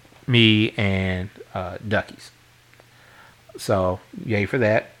me and Ducky's. So, yay for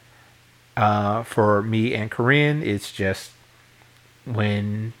that. For me and Corinne, it's just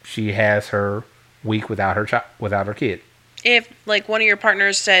when she has her week without her kid. If, like, one of your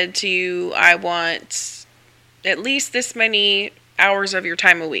partners said to you, I want at least this many hours of your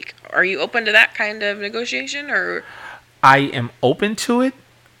time a week, are you open to that kind of negotiation? Or I am open to it,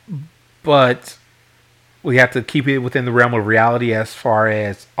 but we have to keep it within the realm of reality as far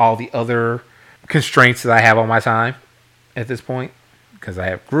as all the other constraints that I have on my time at this point. Because I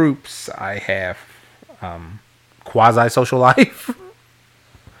have groups, I have quasi-social life.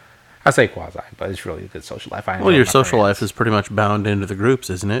 I say quasi, but it's really a good social life. Well, your social life is pretty much bound into the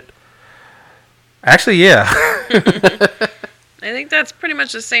groups, isn't it? Actually, yeah. I think that's pretty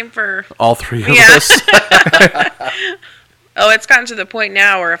much the same for all 3 of us. Oh, it's gotten to the point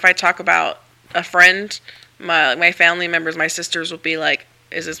now where if I talk about a friend, my family members, my sisters will be like,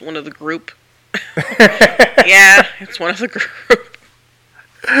 is this one of the group? Yeah, it's one of the group.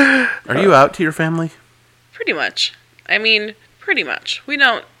 Are you out to your family? Pretty much. I mean, pretty much. We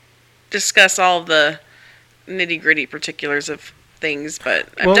don't discuss all the nitty-gritty particulars of things, but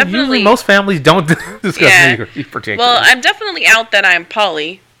I'm definitely... usually most families don't discuss nitty-gritty particulars. Well, I'm definitely out that I'm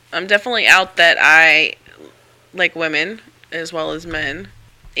poly. I'm definitely out that I like women as well as men.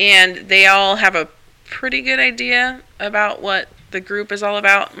 And they all have a pretty good idea about what the group is all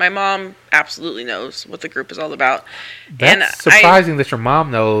about. My mom absolutely knows what the group is all about. That's surprising that your mom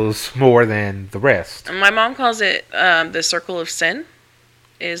knows more than the rest. My mom calls it the circle of sin,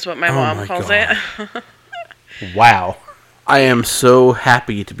 is what my mom calls it. Wow. I am so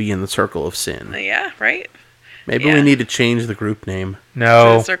happy to be in the circle of sin. Yeah, right? Maybe we need to change the group name.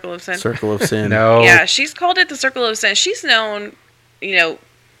 No. The circle of sin. Circle of sin. No. Yeah, she's called it the circle of sin. She's known,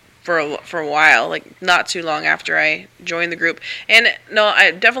 for a while, like not too long after I joined the group. And no,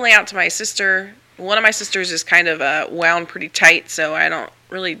 I definitely out to my sister. One of my sisters is kind of wound pretty tight, so I don't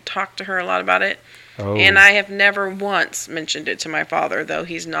really talk to her a lot about it. Oh. And I have never once mentioned it to my father, though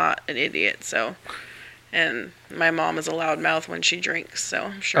he's not an idiot. So, and my mom is a loudmouth when she drinks, so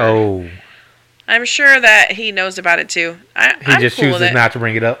I'm sure. Oh. I'm sure that he knows about it too. He just chooses not to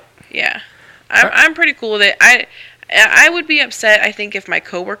bring it up. Yeah, I'm pretty cool with it. I would be upset, I think, if my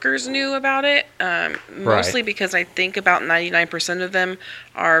coworkers knew about it, mostly because I think about 99% of them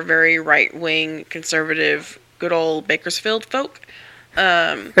are very right-wing, conservative, good old Bakersfield folk.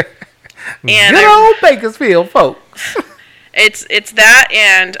 And good old Bakersfield folks. It's that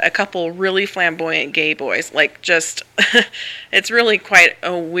and a couple really flamboyant gay boys. Like, just, it's really quite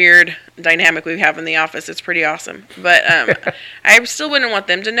a weird dynamic we have in the office. It's pretty awesome. But I still wouldn't want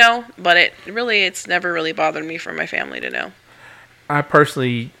them to know, but it's never really bothered me for my family to know. I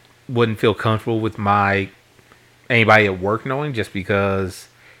personally wouldn't feel comfortable with anybody at work knowing, just because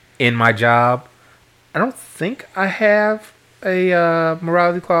in my job, I don't think I have a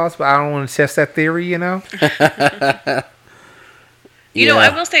morality clause, but I don't want to test that theory, You know, I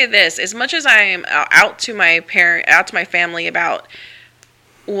will say this: as much as I am out to my family about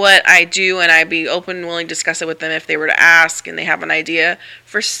what I do, and I'd be open and willing to discuss it with them if they were to ask and they have an idea,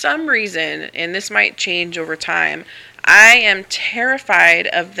 for some reason, and this might change over time, I am terrified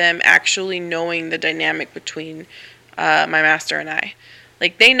of them actually knowing the dynamic between my master and I.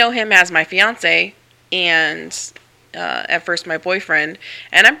 Like, they know him as my fiance and at first my boyfriend,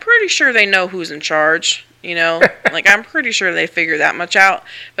 and I'm pretty sure they know who's in charge. Like, I'm pretty sure they figured that much out.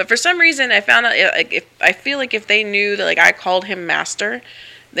 But for some reason, I found out, like, I feel like if they knew that, like, I called him master,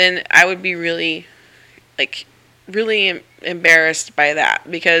 then I would be really embarrassed by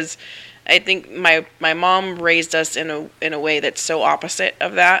that, because I think my mom raised us in a way that's so opposite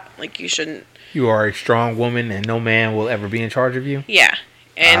of that. Like, you shouldn't. You are a strong woman, and no man will ever be in charge of you. Yeah,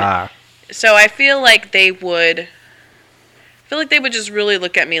 and so I feel like they would just really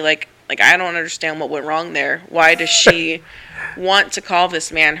look at me like I don't understand what went wrong there. Why does she want to call this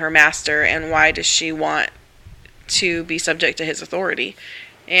man her master, and why does she want to be subject to his authority?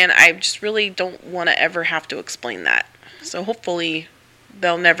 And I just really don't want to ever have to explain that. So hopefully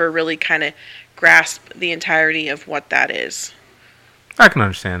they'll never really kind of grasp the entirety of what that is. I can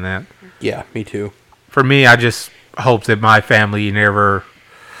understand that. Yeah, me too. For me, I just hope that my family never.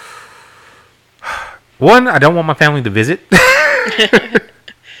 One, I don't want my family to visit.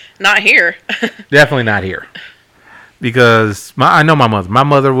 Not here. Definitely not here. Because I know my mother. My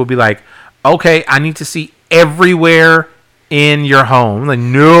mother will be like, okay, I need to see everywhere in your home. Like,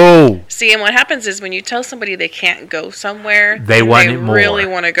 no. See, and what happens is when you tell somebody they can't go somewhere, They want it more. really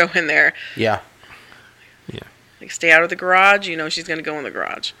want to go in there. Yeah. Like, stay out of the garage. You know she's going to go in the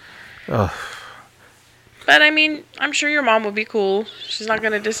garage. Ugh. But, I mean, I'm sure your mom would be cool. She's not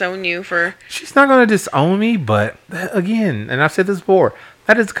going to disown you for... She's not going to disown me, but again, and I've said this before,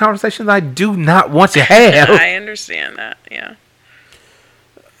 that is a conversation that I do not want to have. I understand that, yeah.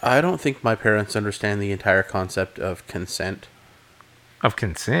 I don't think my parents understand the entire concept of consent. Of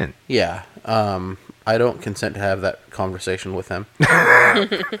consent. Yeah. I don't consent to have that conversation with them.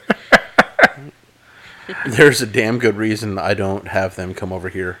 There's a damn good reason I don't have them come over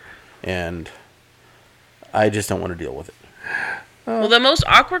here, and I just don't want to deal with it. Well, the most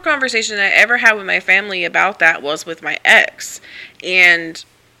awkward conversation I ever had with my family about that was with my ex. And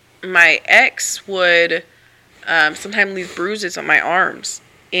my ex would sometimes leave bruises on my arms.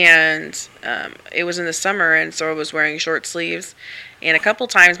 And it was in the summer, and so I was wearing short sleeves. And a couple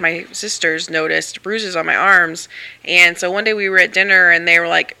times my sisters noticed bruises on my arms. And so one day we were at dinner, and they were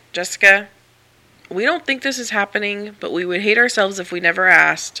like, Jessica, we don't think this is happening, but we would hate ourselves if we never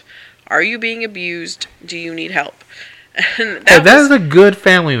asked. Are you being abused? Do you need help? And That is a good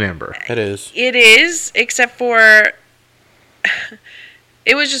family member. It is. It is, except for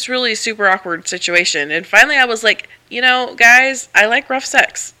it was just really a super awkward situation. And finally I was like, you know, guys, I like rough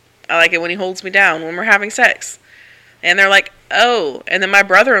sex. I like it when he holds me down when we're having sex. And they're like, oh. And then my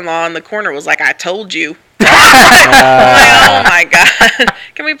brother-in-law in the corner was like, I told you. I'm like, oh my God.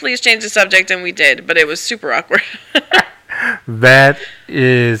 Can we please change the subject? And we did, but it was super awkward. That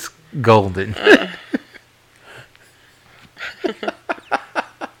is golden.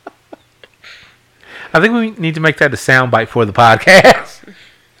 I think we need to make that a soundbite for the podcast.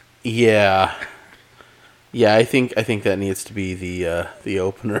 Yeah. Yeah, I think that needs to be the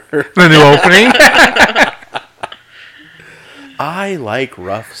opener. The new opening. I like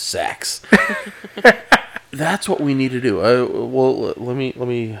rough sex. That's what we need to do. Well, let me You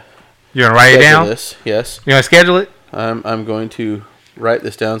want to write it schedule down? this. Yes. You want to schedule it? I'm going to write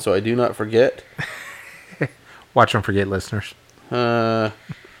this down so I do not forget. Watch them forget, listeners. Yeah,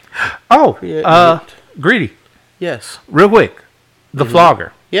 Greedy. yes. Real quick. The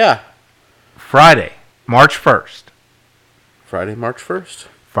Flogger. Yeah. Friday, March 1st. Friday, March 1st.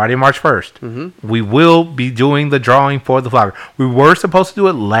 Friday, March 1st. We will be doing the drawing for the Flogger. We were supposed to do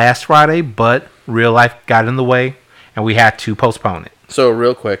it last Friday, but real life got in the way, and we had to postpone it. So,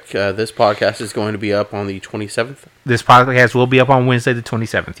 real quick, this podcast is going to be up on the 27th. This podcast will be up on Wednesday the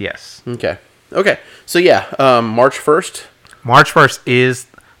 27th, yes. Okay. So, yeah, March 1st. March 1st is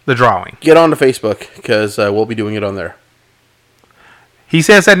the drawing. Get on to Facebook, because we'll be doing it on there. He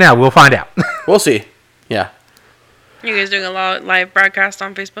says that now. We'll find out. We'll see. Yeah. You guys doing a live broadcast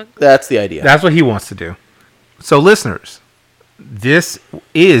on Facebook? That's the idea. That's what he wants to do. So, listeners, this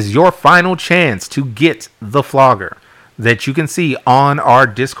is your final chance to get the Flogger that you can see on our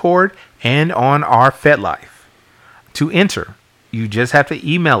Discord and on our FetLife. To enter, you just have to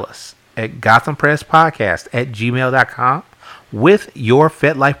email us at gothampresspodcast@gmail.com with your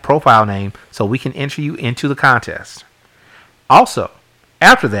FetLife profile name so we can enter you into the contest. Also,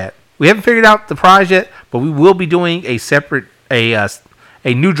 after that, we haven't figured out the prize yet, but we will be doing a separate, a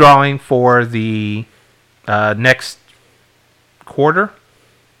new drawing for the next quarter.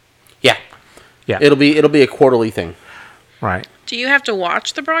 Yeah. Yeah. It'll be a quarterly thing. Right. Do you have to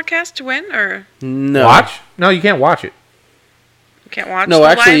watch the broadcast to win, or No. Watch? No, you can't watch it. you can't watch? No, the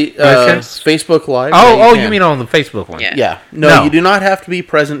actually, live? Facebook Live. Oh, yeah, you can. mean on the Facebook one? Yeah. Yeah. No, No. you do not have to be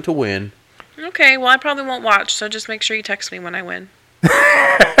present to win. Okay, well, I probably won't watch, so just make sure you text me when I win.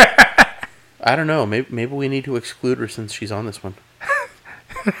 I don't know. Maybe we need to exclude her since she's on this one.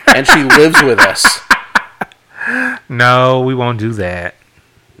 And she lives with us. No, we won't do that.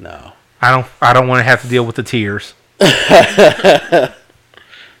 No. I don't want to have to deal with the tears.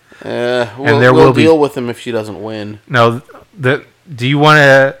 We'll deal with them if she doesn't win. No, do you want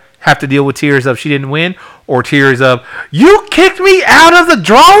to have to deal with tears of she didn't win, or tears of you kicked me out of the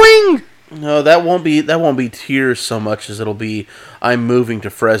drawing? No, that won't be tears so much as it'll be I'm moving to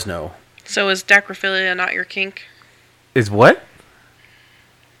Fresno. So is dacrophilia not your kink? Is what?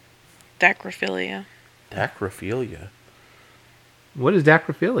 Dacrophilia. Dacrophilia. What is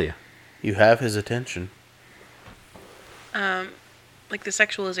dacrophilia? You have his attention. Like the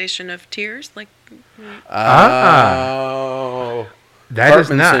sexualization of tears? Like, Oh. That is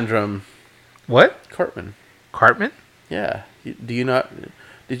Cartman not. syndrome. What? Cartman. Cartman? Yeah. Do you not...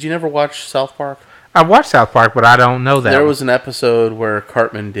 Did you never watch South Park? I watched South Park, but I don't know that. There one. was an episode where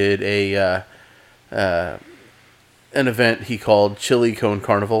Cartman did an event he called Chili Cone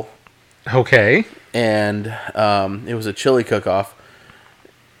Carnival. Okay. And it was a chili cook-off.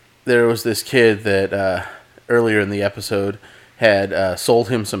 There was this kid that earlier in the episode had sold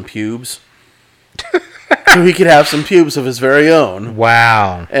him some pubes. So he could have some pubes of his very own.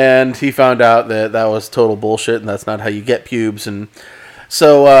 Wow. And he found out that that was total bullshit and that's not how you get pubes. And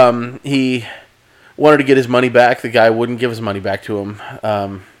so he wanted to get his money back. The guy wouldn't give his money back to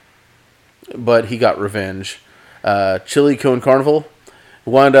him. But he got revenge. Chili Cone Carnival.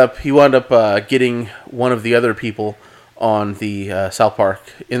 He wound up getting one of the other people on the South Park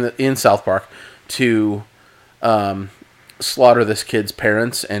in South Park to slaughter this kid's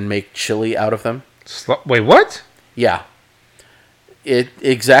parents and make chili out of them. Wait, what? Yeah,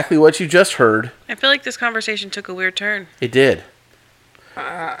 exactly what you just heard. I feel like this conversation took a weird turn. It did.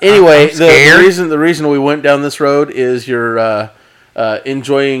 Anyway, I'm scared. the reason we went down this road is you're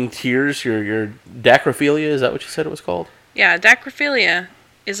enjoying tears. Your dacrophilia. Is that what you said it was called? Yeah, dacrophilia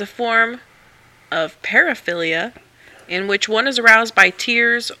is a form of paraphilia in which one is aroused by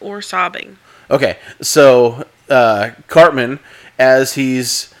tears or sobbing. Okay, so Cartman, as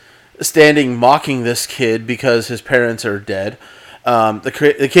he's standing mocking this kid because his parents are dead,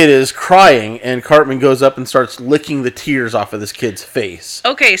 the kid is crying, and Cartman goes up and starts licking the tears off of this kid's face.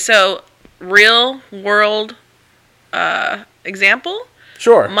 Okay, so real world example.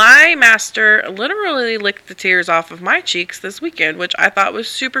 Sure. My master literally licked the tears off of my cheeks this weekend, which I thought was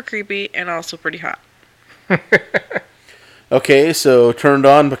super creepy and also pretty hot. Okay, so turned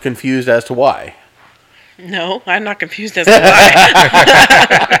on but confused as to why. No, I'm not confused as to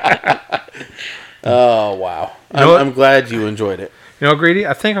why. Oh, wow. know what? I'm glad you enjoyed it. You know, Greedy,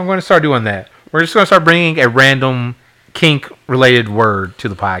 I think I'm going to start doing that. We're just going to start bringing a random kink-related word to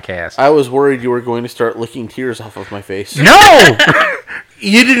the podcast. I was worried you were going to start licking tears off of my face. No!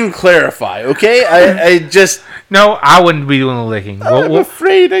 You didn't clarify, okay? I just... No, I wouldn't be doing the licking. I'm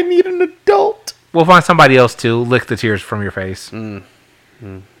afraid I need an adult. We'll find somebody else to lick the tears from your face.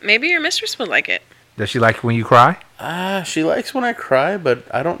 Maybe your mistress would like it. Does she like it when you cry? She likes when I cry, but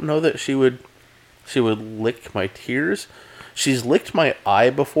I don't know that she would lick my tears. She's licked my eye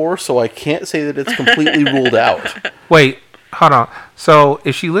before, so I can't say that it's completely ruled out. Wait, hold on. So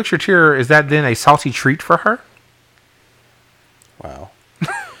if she licks your tear, is that then a salty treat for her? Wow.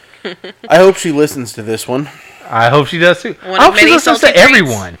 I hope she listens to this one. I hope she does too. One I of hope she many listens salty to treats.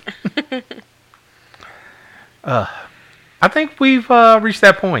 everyone. I think we've reached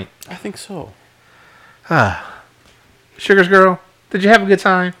that point. I think so. Sugars girl, did you have a good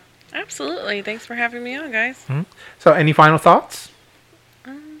time? Absolutely. Thanks for having me on, guys. So any final thoughts?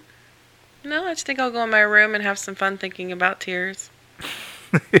 No, I just think I'll go in my room and have some fun thinking about tears.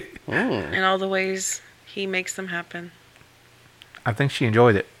 And all the ways he makes them happen. I think she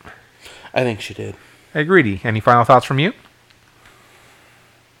enjoyed it. I think she did. Hey, Greedy, any final thoughts from you?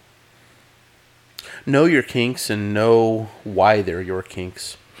 Know your kinks and know why they're your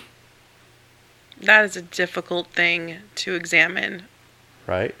kinks. That is a difficult thing to examine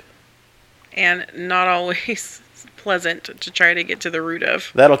Right? and not always pleasant to try to get to the root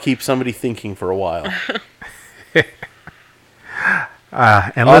of. That'll keep somebody thinking for a while.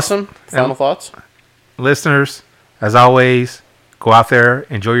 And Awesome. Final thoughts? listeners, as always, go out there,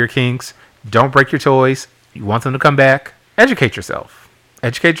 enjoy your kinks. Don't break your toys. You want them to come back. Educate yourself.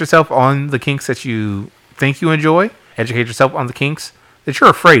 Educate yourself on the kinks that you think you enjoy. Educate yourself on the kinks that you're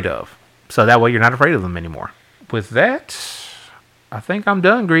afraid of. So that way you're not afraid of them anymore. With that, I think I'm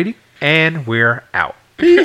done, Greedy. And we're out.